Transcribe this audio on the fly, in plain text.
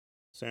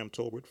Sam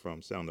Tolbert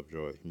from Sound of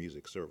Joy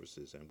Music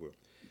Services, and we're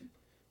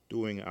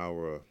doing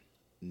our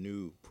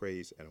new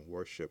praise and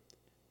worship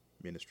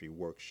ministry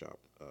workshop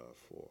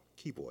for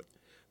keyboard.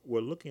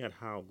 We're looking at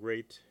How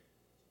Great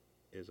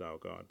is Our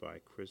God by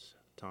Chris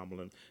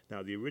Tomlin.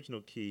 Now, the original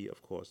key,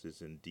 of course,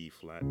 is in D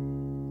flat.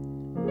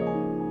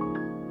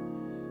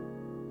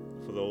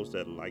 For those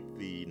that like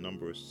the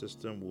number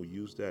system, we'll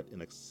use that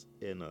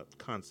in a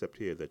concept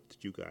here that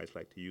you guys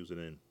like to use it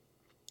in,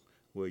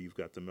 where you've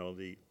got the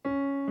melody.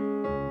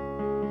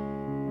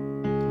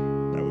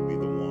 That would be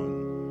the one.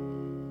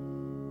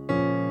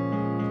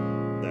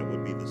 That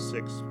would be the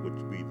six, which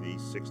would be the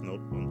six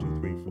note. One, two,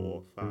 three,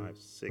 four, five,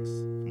 six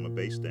from a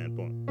bass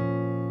standpoint.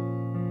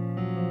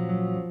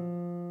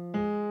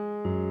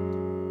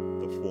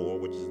 The four,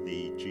 which is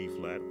the G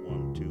flat.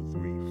 One, two,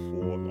 three,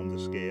 four on the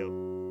scale.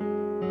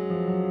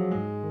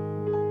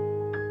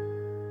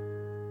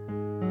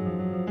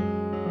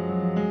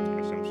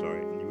 Actually, I'm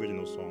sorry. In the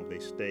original song, they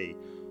stay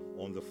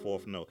on the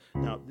fourth note.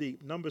 Now, the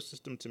number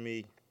system to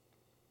me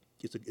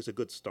is a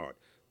good start,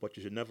 but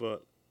you should never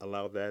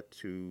allow that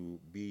to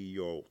be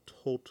your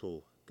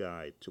total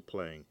guide to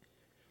playing.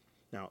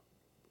 Now,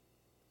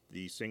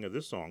 the singer of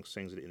this song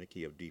sings it in the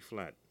key of D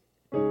flat.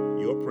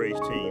 Your praise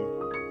team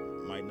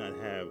might not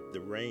have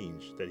the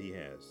range that he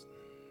has.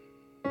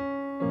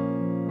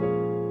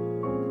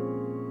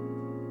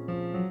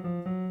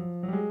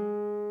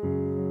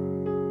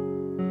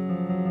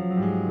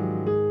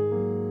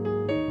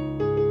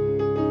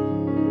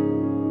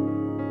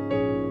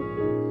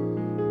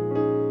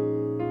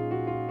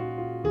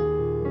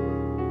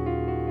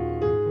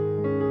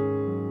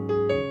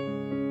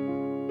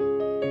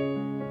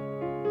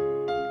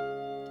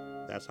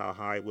 That's how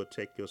high we'll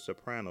take your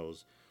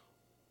sopranos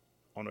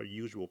on a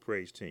usual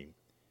praise team.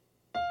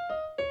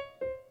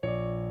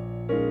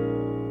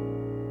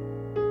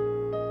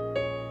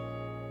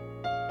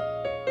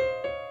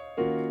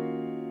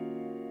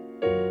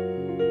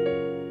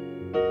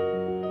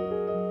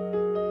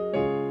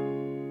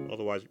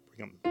 Otherwise,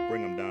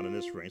 bring them down in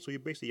this range. So you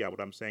basically, yeah,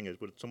 what I'm saying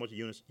is with so much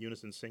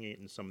unison singing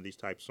in some of these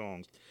type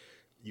songs,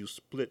 you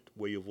split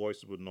where your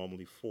voices would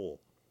normally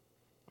fall.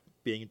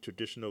 Being a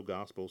traditional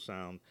gospel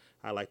sound,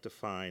 I like to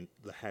find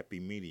the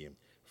happy medium.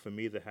 For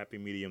me, the happy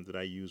medium that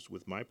I use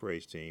with my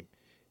praise team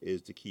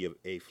is the key of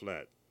A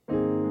flat.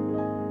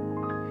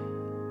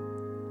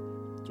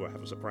 So I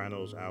have a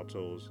sopranos,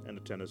 altos, and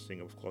the tenor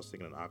singer, of course,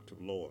 singing an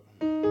octave lower.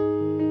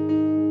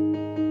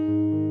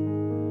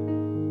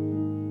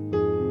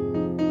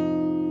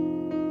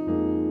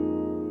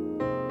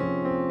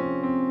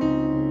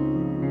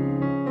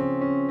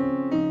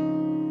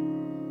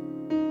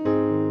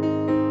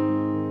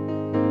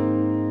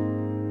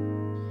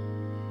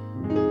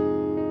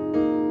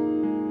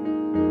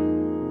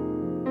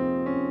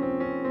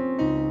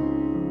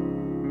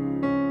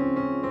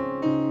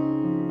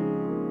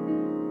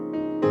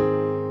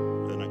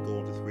 Then I go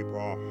into three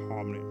bar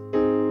harmony.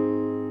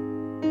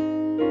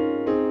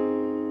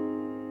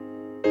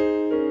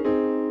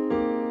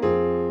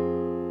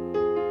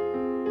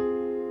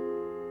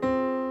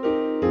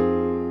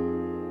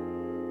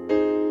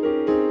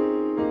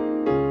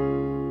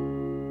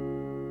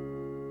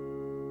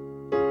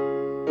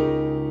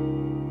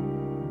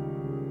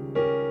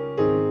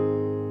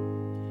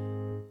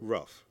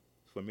 Rough.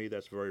 For me,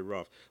 that's very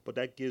rough. But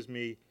that gives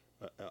me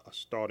a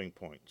starting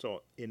point.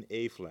 So in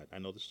A flat, I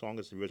know the song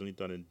is originally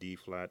done in D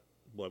flat,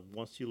 but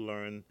once you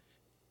learn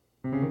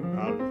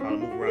how to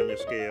move around your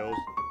scales,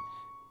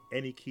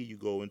 any key you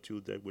go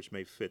into that which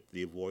may fit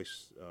the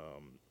voice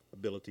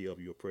ability of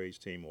your praise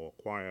team or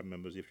choir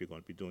members, if you're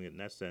going to be doing it in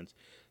that sense,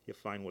 you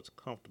find what's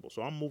comfortable.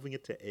 So I'm moving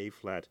it to A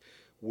flat,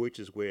 which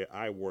is where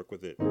I work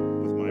with it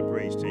with my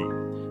praise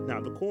team. Now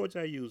the chords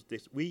I use,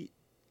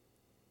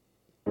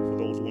 for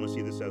those who want to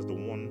see this as the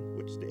one,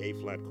 which is the A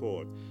flat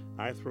chord,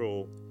 I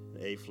throw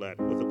the A flat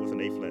with an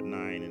A flat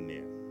 9 in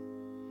there.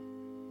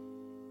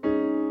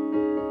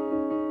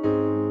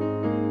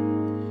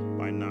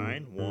 By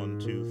 9, 1,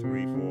 2,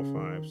 3, 4,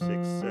 5,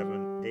 6,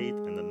 7, 8,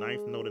 and the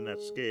ninth note in that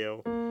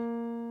scale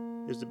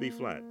is the B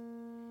flat.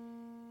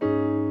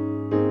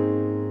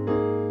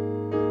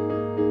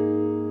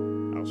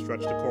 I'll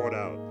stretch the chord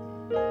out.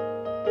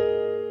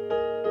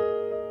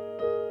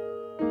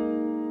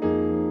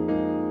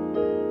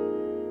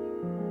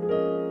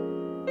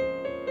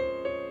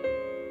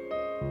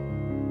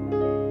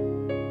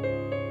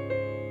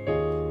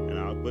 And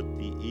I'll put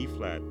the E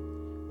flat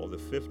or the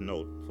fifth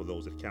note for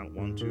those that count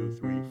 1, 2,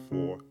 3,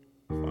 4,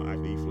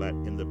 5 E flat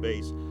in the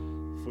bass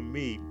for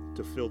me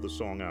to fill the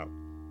song out.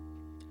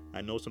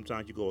 I know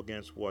sometimes you go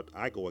against what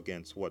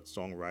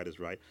songwriters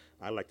write.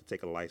 I like to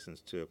take a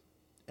license to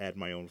add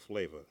my own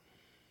flavor.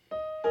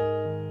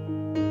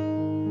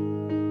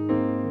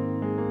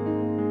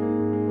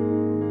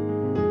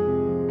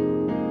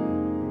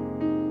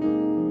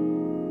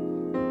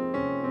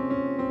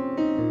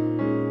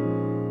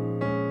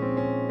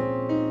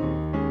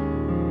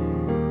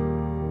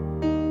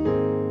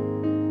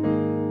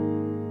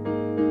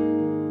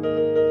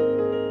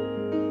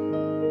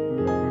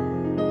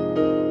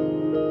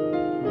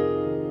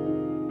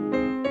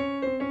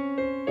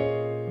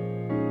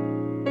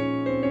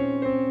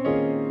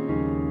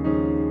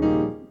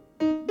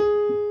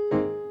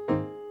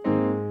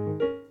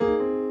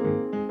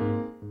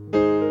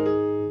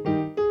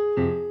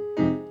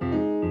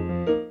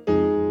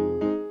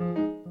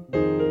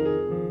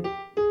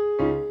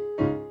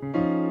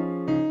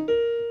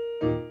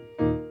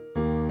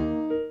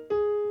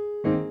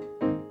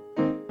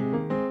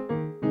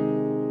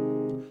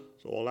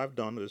 I've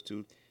done is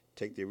to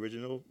take the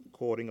original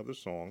chording of the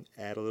song,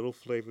 add a little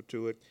flavor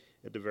to it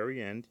at the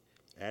very end,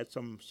 add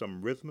some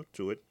rhythm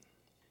to it,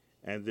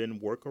 and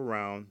then work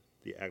around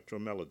the actual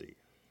melody.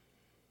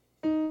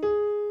 I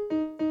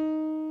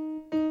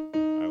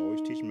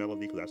always teach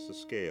melody because that's the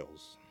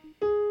scales.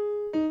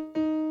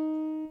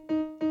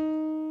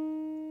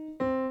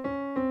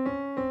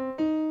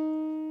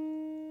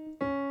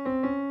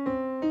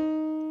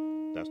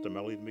 That's the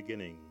melody in the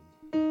beginning.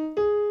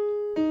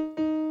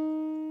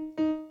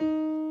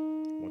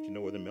 Once you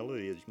know where the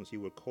melody is, you can see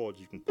what chords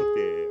you can put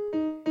there.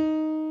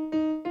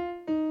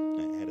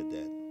 I added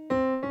that.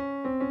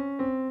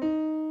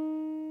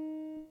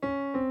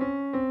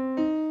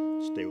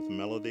 Stay with the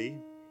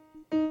melody.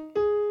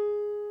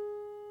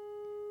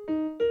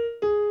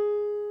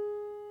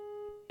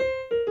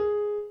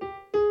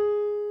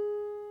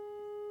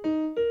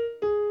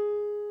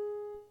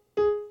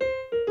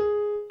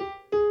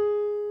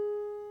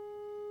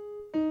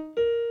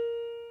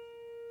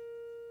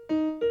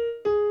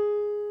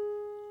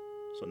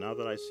 So now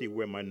that I see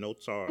where my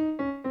notes are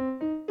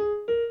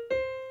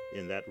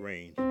in that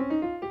range,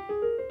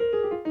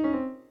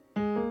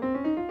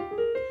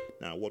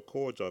 now what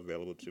chords are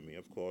available to me?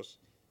 Of course,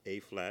 A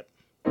flat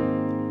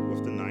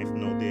with the ninth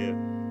note there,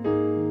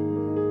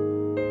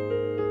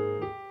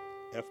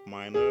 F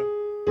minor,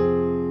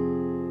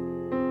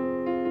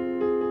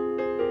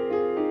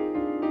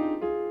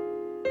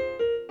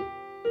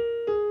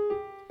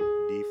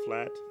 D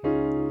flat,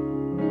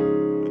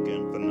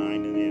 again with the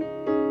 9 in there,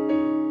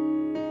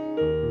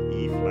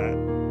 E flat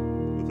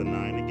with the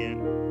 9 again.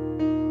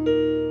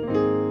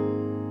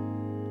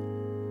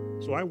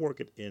 So I work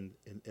it in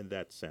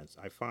that sense.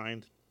 I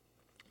find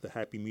the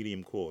happy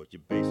medium chords,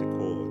 your basic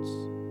chords.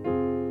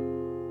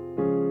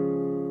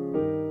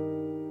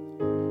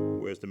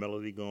 Where's the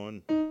melody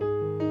going?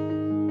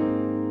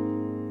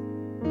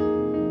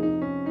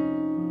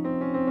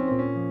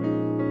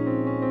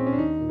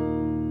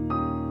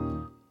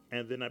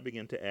 And then I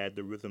begin to add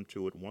the rhythm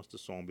to it once the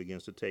song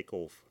begins to take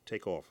off.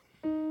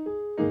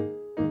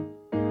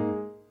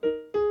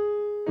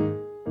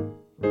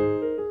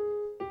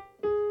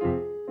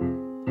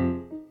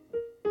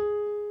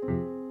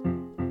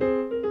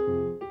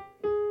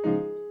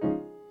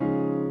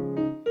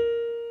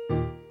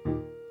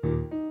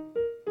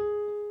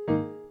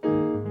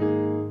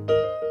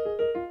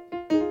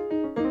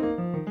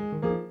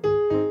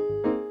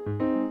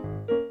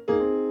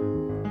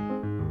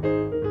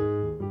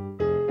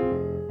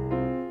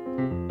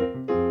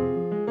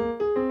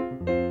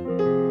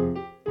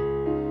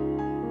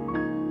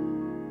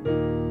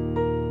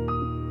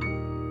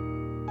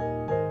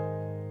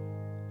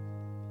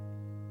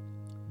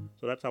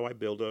 So that's how I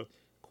build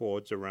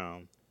chords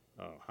around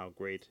How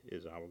Great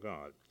Is Our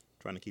God.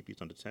 Trying to keep these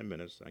under 10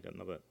 minutes. I got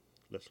another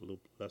little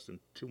less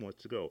than 2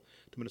 minutes to go.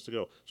 2 minutes to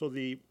go. So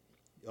the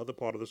other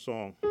part of the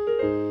song.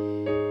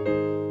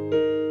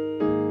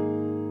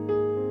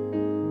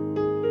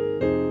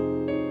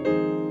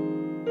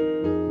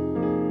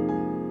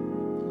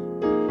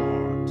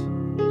 Heart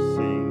will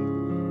sing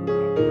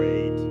how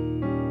great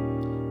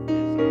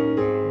is our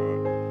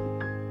God.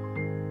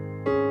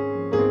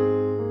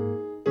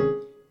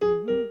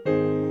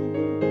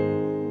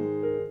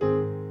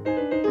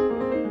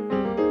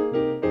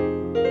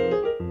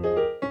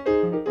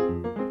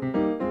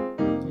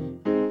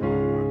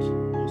 Heart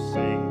will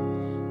sing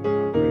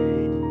how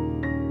great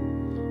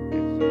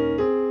is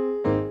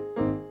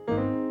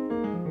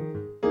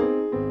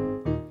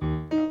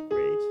how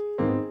great.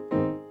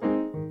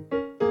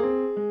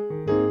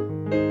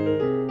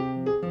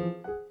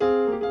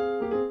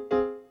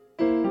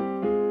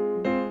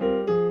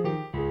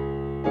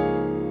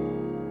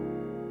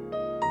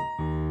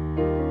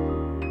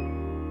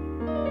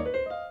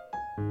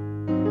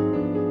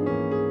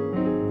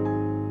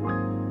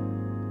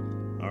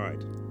 All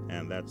right,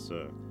 and that's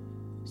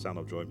Sound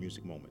of Joy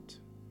Music Moment.